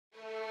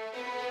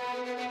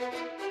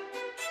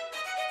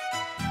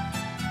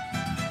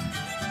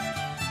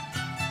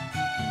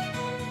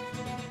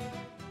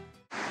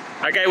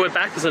Okay, we're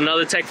back with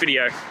another tech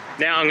video.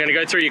 Now I'm going to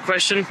go through your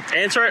question,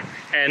 answer it,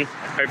 and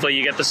hopefully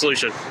you get the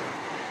solution.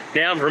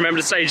 Now remember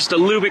to stay just a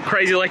little bit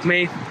crazy like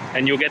me,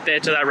 and you'll get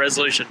there to that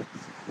resolution.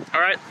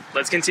 Alright,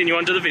 let's continue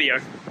on to the video.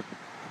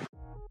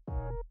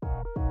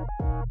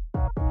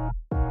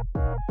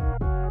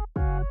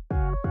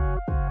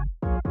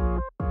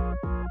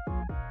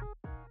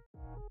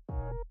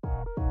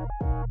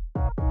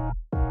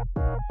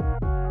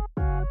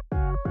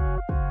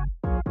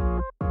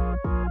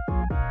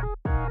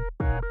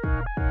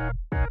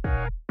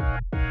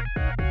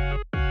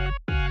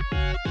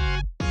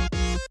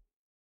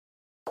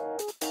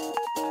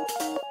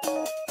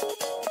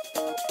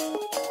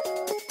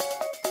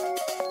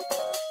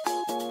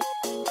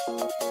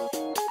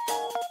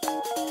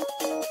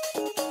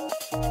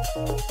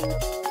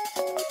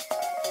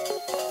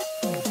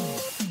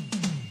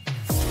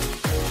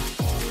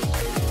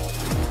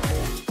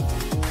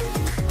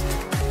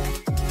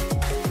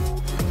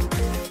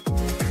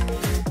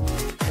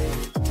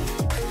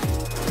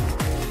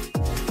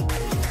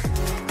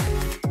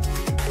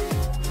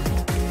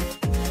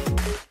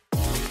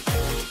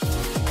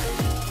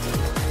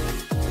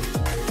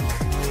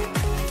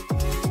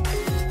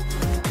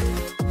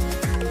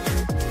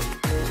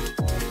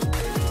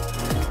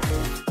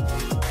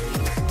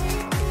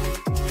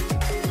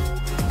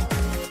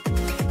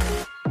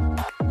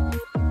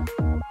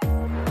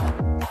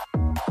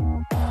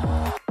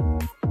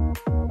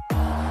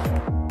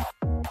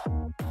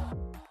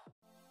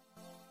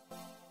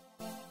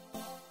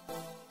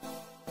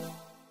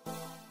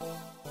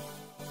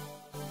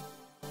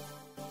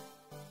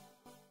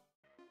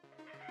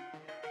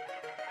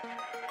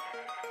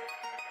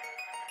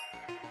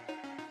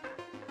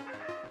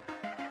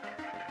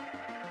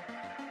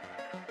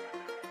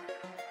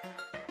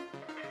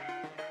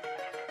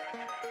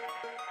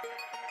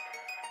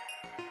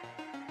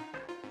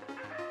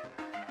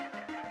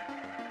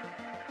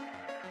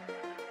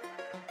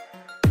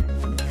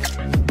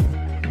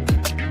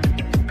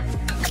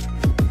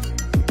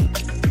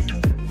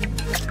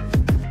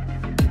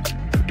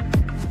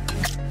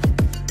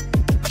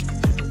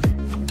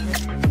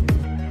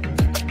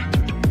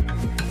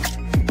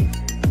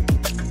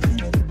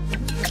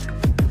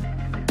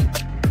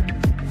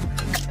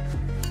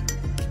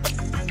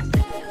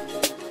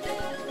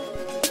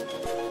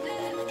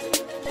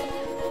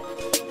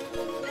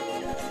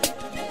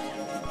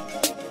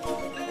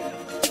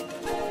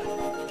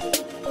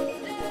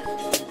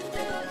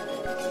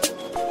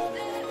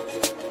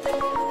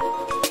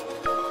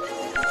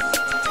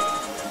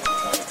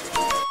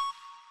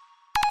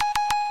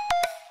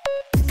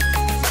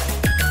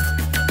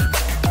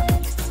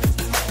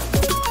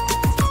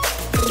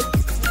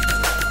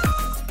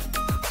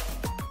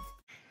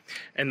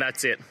 And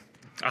that's it.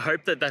 I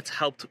hope that that's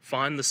helped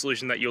find the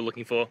solution that you're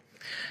looking for.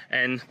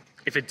 And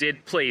if it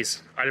did,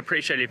 please, I'd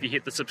appreciate it if you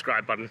hit the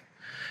subscribe button.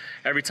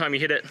 Every time you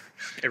hit it,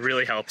 it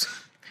really helps.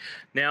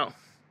 Now,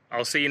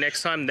 I'll see you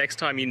next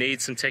time you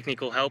need some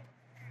technical help.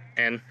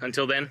 And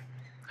until then,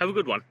 have a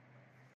good one.